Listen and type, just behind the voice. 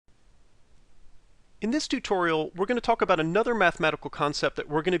In this tutorial, we're going to talk about another mathematical concept that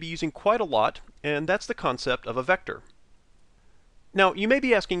we're going to be using quite a lot, and that's the concept of a vector. Now, you may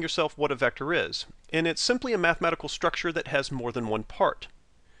be asking yourself what a vector is, and it's simply a mathematical structure that has more than one part.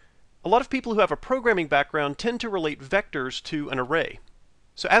 A lot of people who have a programming background tend to relate vectors to an array.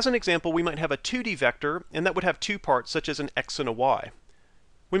 So as an example, we might have a 2D vector, and that would have two parts, such as an x and a y.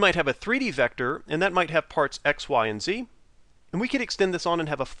 We might have a 3D vector, and that might have parts x, y, and z. And we could extend this on and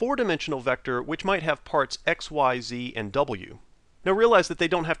have a four-dimensional vector which might have parts x, y, z, and w. Now realize that they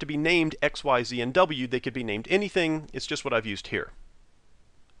don't have to be named x, y, z, and w, they could be named anything, it's just what I've used here.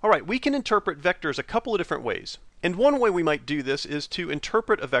 Alright, we can interpret vectors a couple of different ways, and one way we might do this is to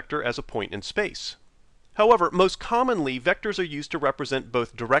interpret a vector as a point in space. However, most commonly vectors are used to represent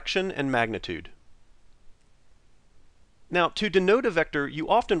both direction and magnitude. Now, to denote a vector, you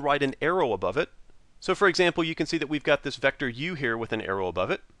often write an arrow above it. So for example, you can see that we've got this vector u here with an arrow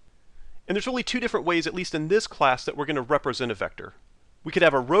above it. And there's really two different ways, at least in this class, that we're going to represent a vector. We could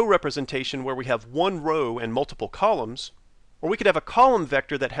have a row representation where we have one row and multiple columns, or we could have a column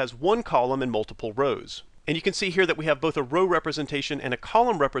vector that has one column and multiple rows. And you can see here that we have both a row representation and a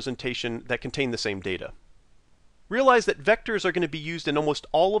column representation that contain the same data. Realize that vectors are going to be used in almost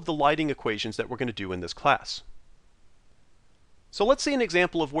all of the lighting equations that we're going to do in this class. So let's see an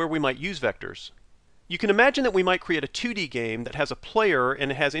example of where we might use vectors. You can imagine that we might create a 2D game that has a player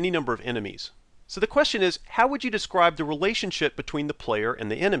and it has any number of enemies. So the question is, how would you describe the relationship between the player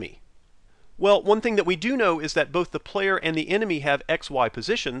and the enemy? Well, one thing that we do know is that both the player and the enemy have x, y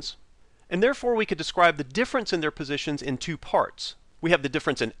positions, and therefore we could describe the difference in their positions in two parts. We have the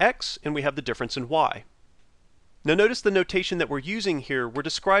difference in x and we have the difference in y. Now notice the notation that we're using here. We're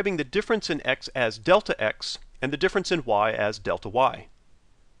describing the difference in x as delta x and the difference in y as delta y.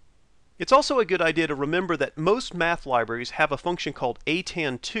 It's also a good idea to remember that most math libraries have a function called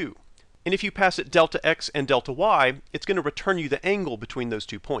atan2, and if you pass it delta x and delta y, it's going to return you the angle between those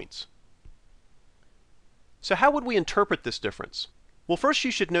 2 points. So how would we interpret this difference? Well, first you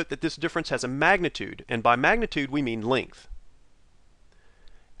should note that this difference has a magnitude, and by magnitude we mean length.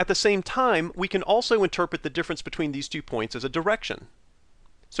 At the same time, we can also interpret the difference between these 2 points as a direction.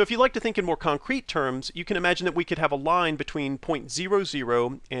 So if you like to think in more concrete terms, you can imagine that we could have a line between point 0,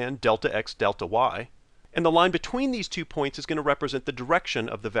 0 and delta x, delta y. And the line between these 2 points is going to represent the direction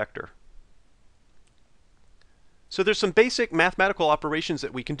of the vector. So there's some basic mathematical operations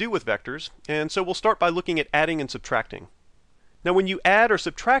that we can do with vectors, and so we'll start by looking at adding and subtracting. Now when you add or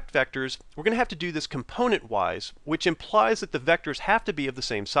subtract vectors, we're going to have to do this component-wise, which implies that the vectors have to be of the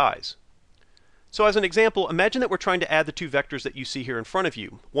same size. So as an example, imagine that we're trying to add the two vectors that you see here in front of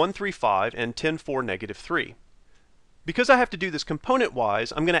you, 1, 3, 5 and 10, 4, negative 3. Because I have to do this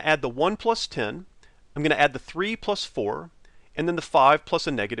component-wise, I'm going to add the 1 plus 10, I'm going to add the 3 plus 4, and then the 5 plus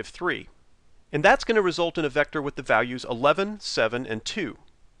a negative 3. And that's going to result in a vector with the values 11, 7, and 2.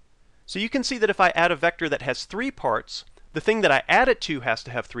 So you can see that if I add a vector that has 3 parts, the thing that I add it to has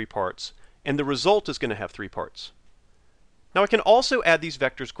to have 3 parts, and the result is going to have 3 parts. Now I can also add these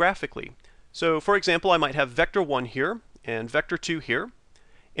vectors graphically. So for example, I might have vector 1 here and vector 2 here,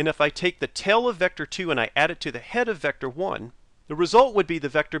 and if I take the tail of vector 2 and I add it to the head of vector 1, the result would be the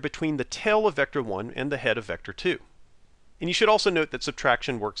vector between the tail of vector 1 and the head of vector 2. And you should also note that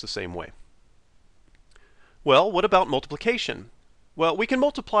subtraction works the same way. Well, what about multiplication? Well, we can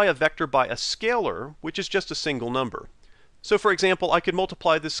multiply a vector by a scalar, which is just a single number. So for example, I could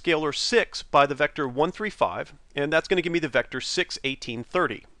multiply this scalar 6 by the vector 1, 3, 5, and that's going to give me the vector 6, 18,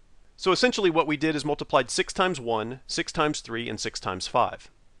 30. So essentially what we did is multiplied 6 times 1, 6 times 3, and 6 times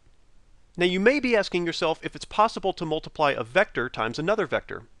 5. Now you may be asking yourself if it's possible to multiply a vector times another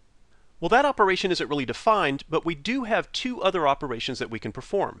vector. Well, that operation isn't really defined, but we do have two other operations that we can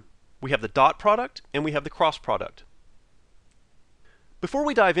perform. We have the dot product and we have the cross product. Before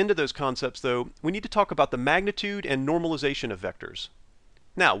we dive into those concepts though, we need to talk about the magnitude and normalization of vectors.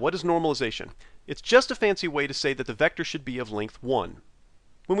 Now, what is normalization? It's just a fancy way to say that the vector should be of length 1.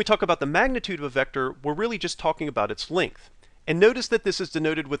 When we talk about the magnitude of a vector, we're really just talking about its length. And notice that this is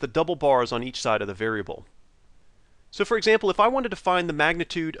denoted with the double bars on each side of the variable. So for example, if I wanted to find the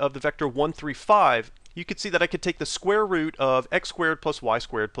magnitude of the vector 1, 3, 5, you could see that I could take the square root of x squared plus y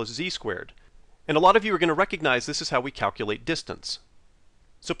squared plus z squared. And a lot of you are going to recognize this is how we calculate distance.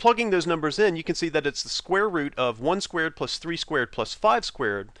 So plugging those numbers in, you can see that it's the square root of 1 squared plus 3 squared plus 5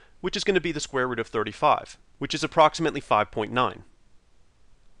 squared, which is going to be the square root of 35, which is approximately 5.9.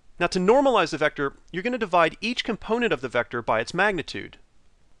 Now to normalize the vector, you're going to divide each component of the vector by its magnitude.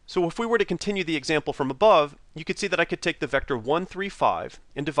 So if we were to continue the example from above, you could see that I could take the vector 1, 3, 5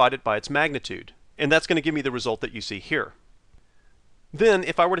 and divide it by its magnitude. And that's going to give me the result that you see here. Then,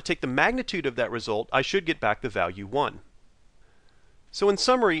 if I were to take the magnitude of that result, I should get back the value 1. So in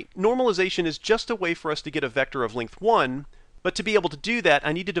summary, normalization is just a way for us to get a vector of length 1, but to be able to do that,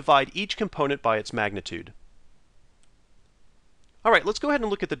 I need to divide each component by its magnitude. All right, let's go ahead and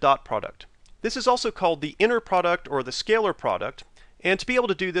look at the dot product. This is also called the inner product or the scalar product, and to be able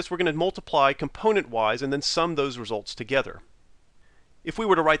to do this, we're going to multiply component-wise and then sum those results together. If we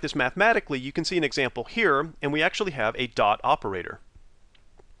were to write this mathematically, you can see an example here, and we actually have a dot operator.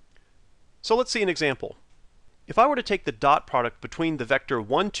 So let's see an example. If I were to take the dot product between the vector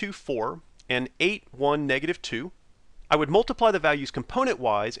 1, 2, 4 and 8, 1, negative 2, I would multiply the values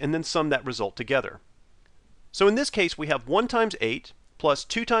component-wise and then sum that result together. So in this case, we have 1 times 8 plus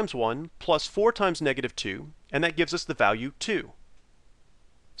 2 times 1 plus 4 times negative 2, and that gives us the value 2.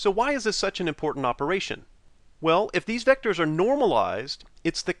 So why is this such an important operation? Well, if these vectors are normalized,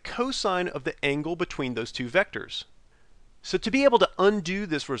 it's the cosine of the angle between those two vectors. So to be able to undo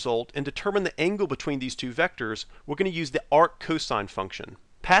this result and determine the angle between these two vectors, we're going to use the arc cosine function,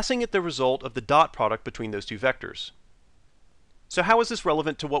 passing it the result of the dot product between those two vectors. So how is this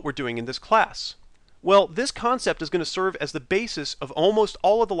relevant to what we're doing in this class? Well, this concept is going to serve as the basis of almost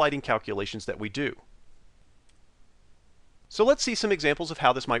all of the lighting calculations that we do. So let's see some examples of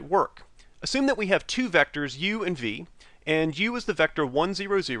how this might work. Assume that we have two vectors u and v, and u is the vector 1,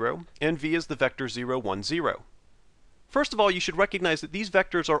 0, 0, and v is the vector 0, 1, 0. First of all, you should recognize that these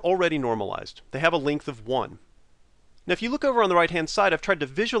vectors are already normalized. They have a length of 1. Now if you look over on the right-hand side, I've tried to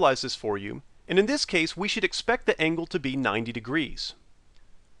visualize this for you, and in this case, we should expect the angle to be 90 degrees.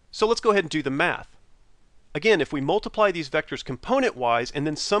 So let's go ahead and do the math. Again, if we multiply these vectors component-wise and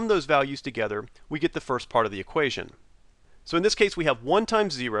then sum those values together, we get the first part of the equation. So in this case, we have 1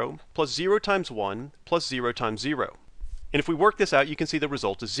 times 0 plus 0 times 1 plus 0 times 0. And if we work this out, you can see the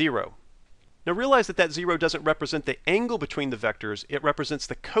result is 0. Now realize that that 0 doesn't represent the angle between the vectors, it represents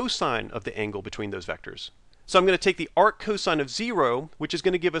the cosine of the angle between those vectors. So I'm going to take the arc cosine of 0, which is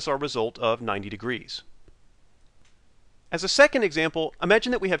going to give us our result of 90 degrees. As a second example,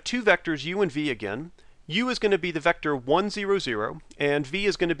 imagine that we have two vectors u and v again. U is going to be the vector 1, 0, 0, and v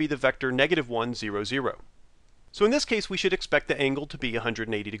is going to be the vector negative 1, 0, 0. So in this case, we should expect the angle to be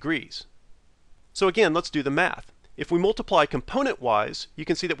 180 degrees. So again, let's do the math. If we multiply component-wise, you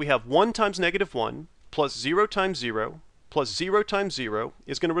can see that we have 1 times negative 1 plus 0 times 0 plus 0 times 0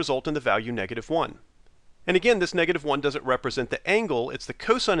 is going to result in the value negative 1. And again, this negative 1 doesn't represent the angle, it's the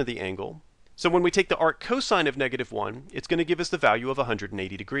cosine of the angle. So when we take the arc cosine of negative 1, it's going to give us the value of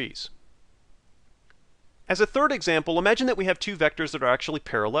 180 degrees. As a third example, imagine that we have two vectors that are actually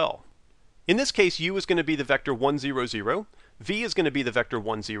parallel. In this case, u is going to be the vector 1, 0, 0, v is going to be the vector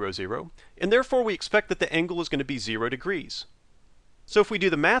 1, 0, 0, and therefore we expect that the angle is going to be 0 degrees. So if we do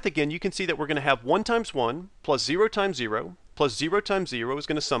the math again, you can see that we're going to have 1 times 1 plus 0 times 0 plus 0 times 0 is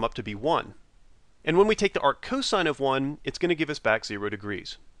going to sum up to be 1. And when we take the arc cosine of 1, it's going to give us back 0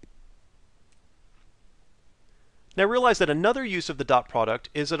 degrees. Now realize that another use of the dot product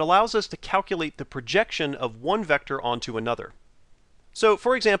is it allows us to calculate the projection of one vector onto another. So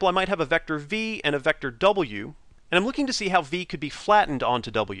for example, I might have a vector v and a vector w, and I'm looking to see how v could be flattened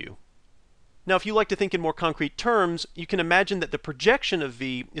onto w. Now if you like to think in more concrete terms, you can imagine that the projection of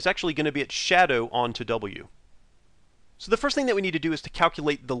v is actually going to be its shadow onto w. So the first thing that we need to do is to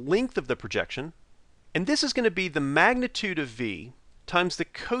calculate the length of the projection, and this is going to be the magnitude of v times the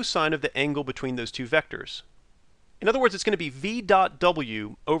cosine of the angle between those two vectors. In other words, it's going to be v dot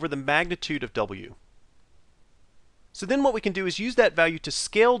w over the magnitude of w. So then what we can do is use that value to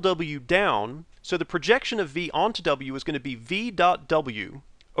scale w down, so the projection of v onto w is going to be v dot w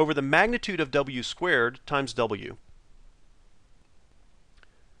over the magnitude of w squared times w.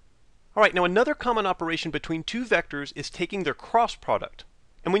 Alright, now another common operation between two vectors is taking their cross product.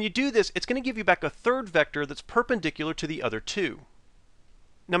 And when you do this, it's going to give you back a third vector that's perpendicular to the other two.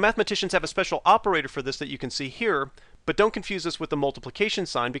 Now mathematicians have a special operator for this that you can see here, but don't confuse this with the multiplication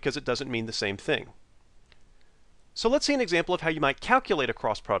sign because it doesn't mean the same thing. So let's see an example of how you might calculate a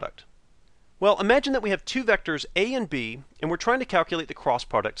cross product. Well, imagine that we have two vectors a and b, and we're trying to calculate the cross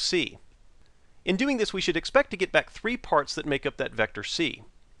product c. In doing this, we should expect to get back three parts that make up that vector c.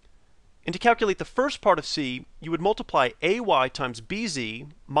 And to calculate the first part of c, you would multiply ay times bz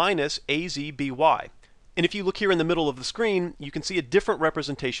minus azby. And if you look here in the middle of the screen, you can see a different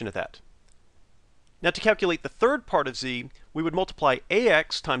representation of that. Now to calculate the third part of z, we would multiply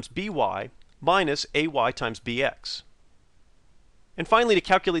ax times by minus ay times bx. And finally, to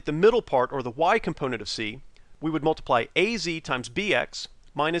calculate the middle part, or the y component of c, we would multiply az times bx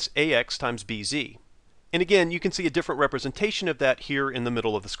minus ax times bz. And again, you can see a different representation of that here in the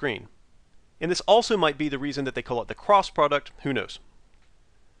middle of the screen. And this also might be the reason that they call it the cross product, who knows.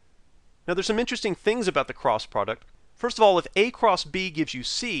 Now there's some interesting things about the cross product. First of all, if A cross B gives you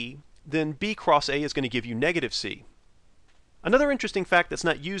C, then B cross A is going to give you negative C. Another interesting fact that's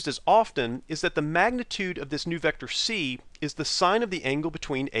not used as often is that the magnitude of this new vector C is the sine of the angle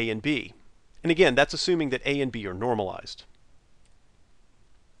between A and B. And again, that's assuming that A and B are normalized.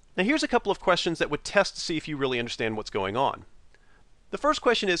 Now here's a couple of questions that would test to see if you really understand what's going on. The first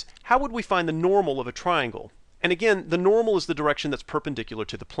question is, how would we find the normal of a triangle? And again, the normal is the direction that's perpendicular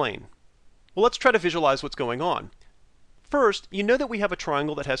to the plane. Well, let's try to visualize what's going on. First, you know that we have a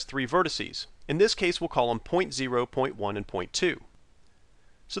triangle that has three vertices. In this case, we'll call them point 0, point 1, and point 2.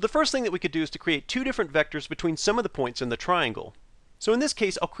 So the first thing that we could do is to create two different vectors between some of the points in the triangle. So in this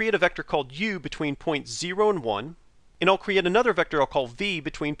case, I'll create a vector called u between points 0 and 1, and I'll create another vector I'll call v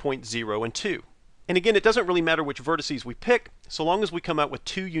between point 0 and 2. And again, it doesn't really matter which vertices we pick, so long as we come out with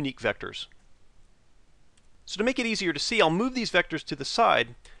two unique vectors. So to make it easier to see, I'll move these vectors to the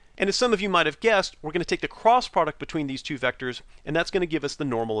side, and as some of you might have guessed, we're going to take the cross product between these two vectors, and that's going to give us the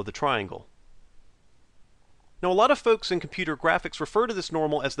normal of the triangle. Now a lot of folks in computer graphics refer to this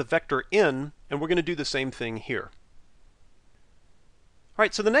normal as the vector in, and we're going to do the same thing here.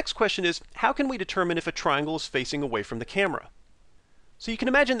 Alright, so the next question is, how can we determine if a triangle is facing away from the camera? So you can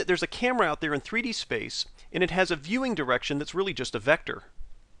imagine that there's a camera out there in 3D space, and it has a viewing direction that's really just a vector.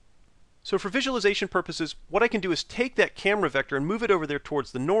 So for visualization purposes, what I can do is take that camera vector and move it over there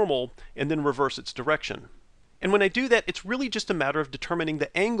towards the normal, and then reverse its direction. And when I do that, it's really just a matter of determining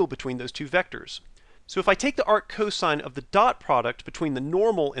the angle between those two vectors. So if I take the arc cosine of the dot product between the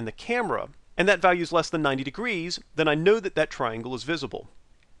normal and the camera, and that value is less than 90 degrees, then I know that that triangle is visible.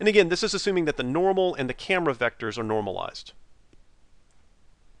 And again, this is assuming that the normal and the camera vectors are normalized.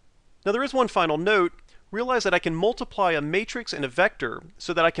 Now there is one final note. Realize that I can multiply a matrix and a vector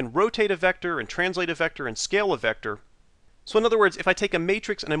so that I can rotate a vector and translate a vector and scale a vector. So in other words, if I take a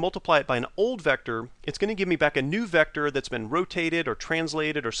matrix and I multiply it by an old vector, it's going to give me back a new vector that's been rotated or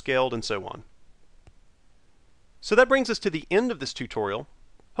translated or scaled and so on. So that brings us to the end of this tutorial.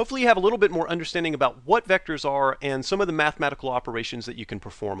 Hopefully you have a little bit more understanding about what vectors are and some of the mathematical operations that you can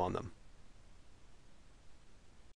perform on them.